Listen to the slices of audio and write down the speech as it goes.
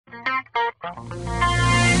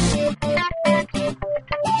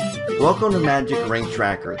Welcome to Magic Rank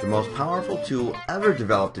Tracker, the most powerful tool ever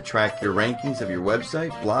developed to track your rankings of your website,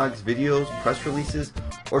 blogs, videos, press releases,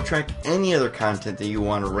 or track any other content that you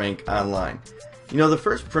want to rank online. You know, the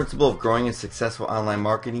first principle of growing a successful online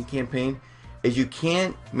marketing campaign is you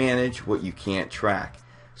can't manage what you can't track.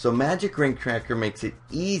 So Magic Rank Tracker makes it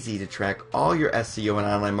easy to track all your SEO and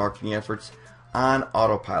online marketing efforts on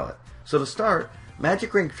autopilot. So to start,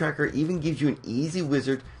 Magic Rank Tracker even gives you an easy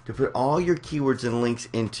wizard to put all your keywords and links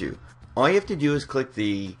into. All you have to do is click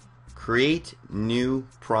the Create New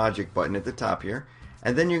Project button at the top here,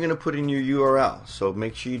 and then you're going to put in your URL. So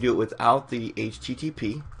make sure you do it without the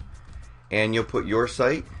HTTP, and you'll put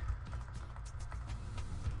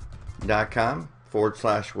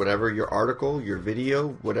yoursite.com/whatever, your article, your video,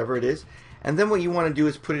 whatever it is. And then what you want to do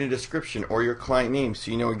is put in a description or your client name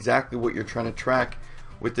so you know exactly what you're trying to track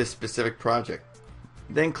with this specific project.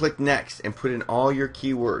 Then click Next and put in all your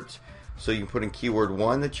keywords. So you can put in keyword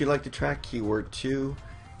 1 that you like to track, keyword 2,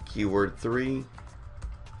 keyword 3.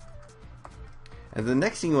 And the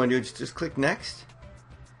next thing you want to do is just click Next,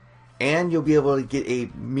 and you'll be able to get a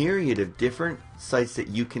myriad of different sites that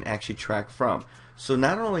you can actually track from. So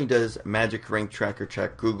not only does Magic Rank Tracker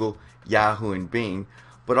track Google, Yahoo, and Bing,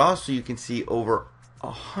 but also you can see over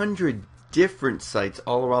 100 different sites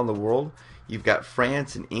all around the world. You've got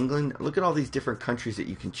France and England. Look at all these different countries that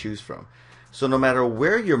you can choose from. So no matter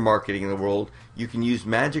where you're marketing in the world, you can use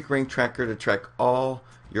Magic Rank Tracker to track all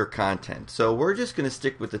your content. So we're just going to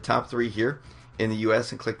stick with the top 3 here in the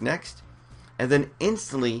US and click Next. And then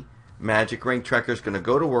instantly, Magic Rank Tracker is going to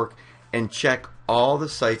go to work and check all the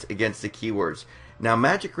sites against the keywords. Now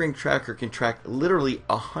Magic Rank Tracker can track literally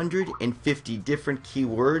 150 different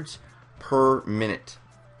keywords per minute.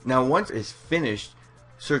 Now once it's finished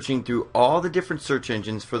searching through all the different search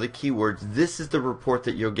engines for the keywords, this is the report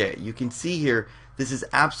that you'll get. You can see here, this is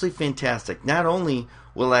absolutely fantastic. Not only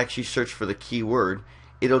will it actually search for the keyword,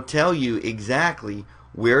 it'll tell you exactly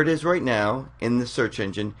where it is right now in the search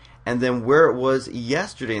engine, and then where it was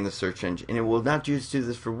yesterday in the search engine. And it will not just do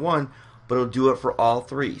this for one, but it'll do it for all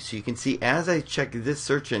 3. So you can see as I check this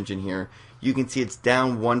search engine here, you can see it's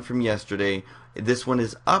down 1 from yesterday. This one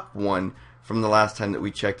is up 1 from the last time that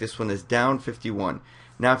we checked. This one is down 51.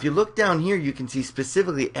 Now if you look down here, you can see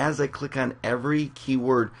specifically as I click on every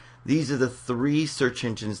keyword, these are the 3 search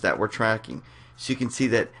engines that we're tracking. So you can see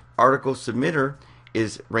that Article Submitter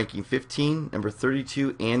is ranking 15, number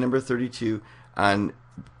 32, and number 32 on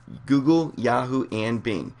Google, Yahoo, and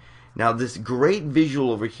Bing. Now this great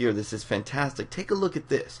visual over here, this is fantastic. Take a look at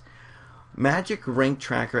this. Magic Rank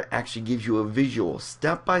Tracker actually gives you a visual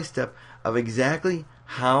step by step of exactly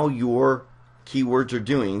how your keywords are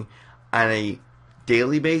doing on a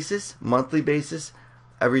daily basis, monthly basis,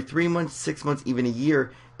 every 3 months, 6 months, even a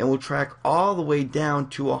year, and will track all the way down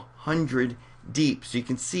to 100 deep. So you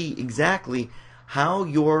can see exactly how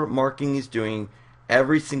your marketing is doing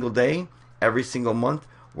every single day, every single month,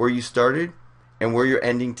 where you started and where you're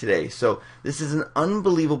ending today. So this is an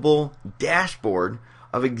unbelievable dashboard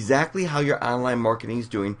of exactly how your online marketing is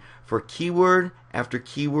doing for keyword after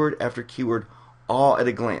keyword after keyword, all at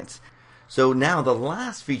a glance. So now the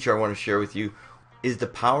last feature I want to share with you is the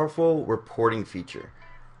powerful reporting feature.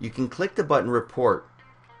 You can click the button Report,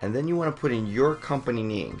 and then you want to put in your company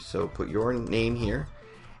name. So put your name here,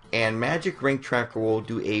 and Magic Rank Tracker will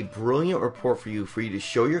do a brilliant report for you to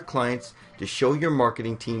show your clients, to show your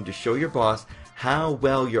marketing team, to show your boss how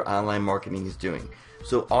well your online marketing is doing.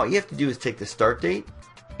 So all you have to do is take the start date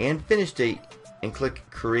and finish date and click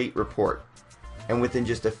Create Report. And within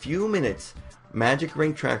just a few minutes, Magic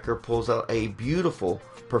Rank Tracker pulls out a beautiful,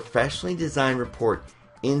 professionally designed report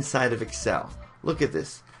inside of Excel. Look at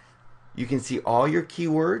this. You can see all your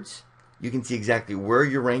keywords. You can see exactly where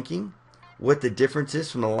you're ranking, what the difference is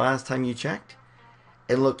from the last time you checked.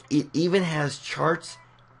 And look, it even has charts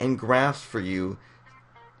and graphs for you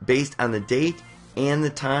based on the date and the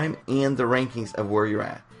time and the rankings of where you're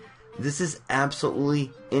at. This is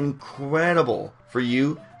absolutely incredible for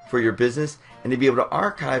you, for your business, and to be able to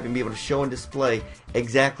archive and be able to show and display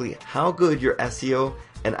exactly how good your SEO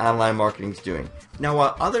and online marketing is doing. Now,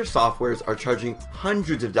 while other softwares are charging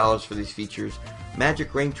hundreds of dollars for these features,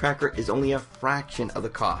 Magic Rank Tracker is only a fraction of the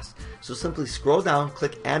cost. So simply scroll down,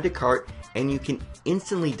 click Add to Cart, and you can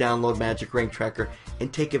instantly download Magic Rank Tracker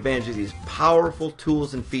and take advantage of these powerful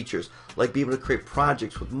tools and features, like be able to create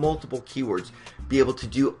projects with multiple keywords, be able to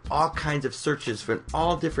do all kinds of searches for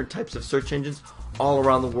all different types of search engines all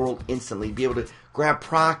around the world instantly, be able to grab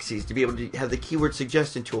proxies, to be able to have the keyword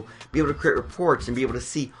suggestion tool, be able to create reports, and be able to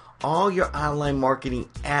see all your online marketing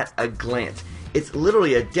at a glance. It's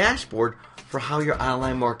literally a dashboard for how your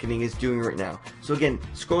online marketing is doing right now. So again,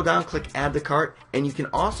 scroll down, click add to cart, and you can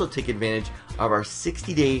also take advantage of our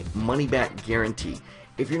 60-day money-back guarantee.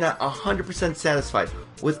 If you're not 100% satisfied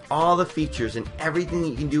with all the features and everything that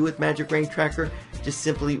you can do with Magic Rank Tracker, just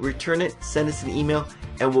simply return it, send us an email,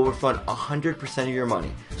 and we'll refund 100% of your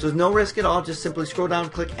money. So there's no risk at all. Just simply scroll down,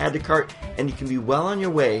 click add to cart, and you can be well on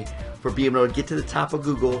your way for being able to get to the top of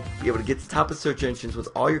Google, be able to get to the top of search engines with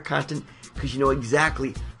all your content, because you know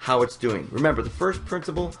exactly how it's doing. Remember, the first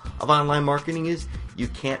principle of online marketing is you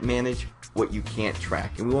can't manage what you can't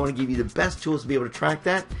track. And we want to give you the best tools to be able to track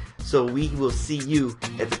that, so we will see you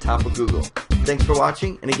at the top of Google. Thanks for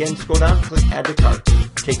watching, and again, scroll down, click add to cart.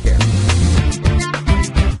 Take care.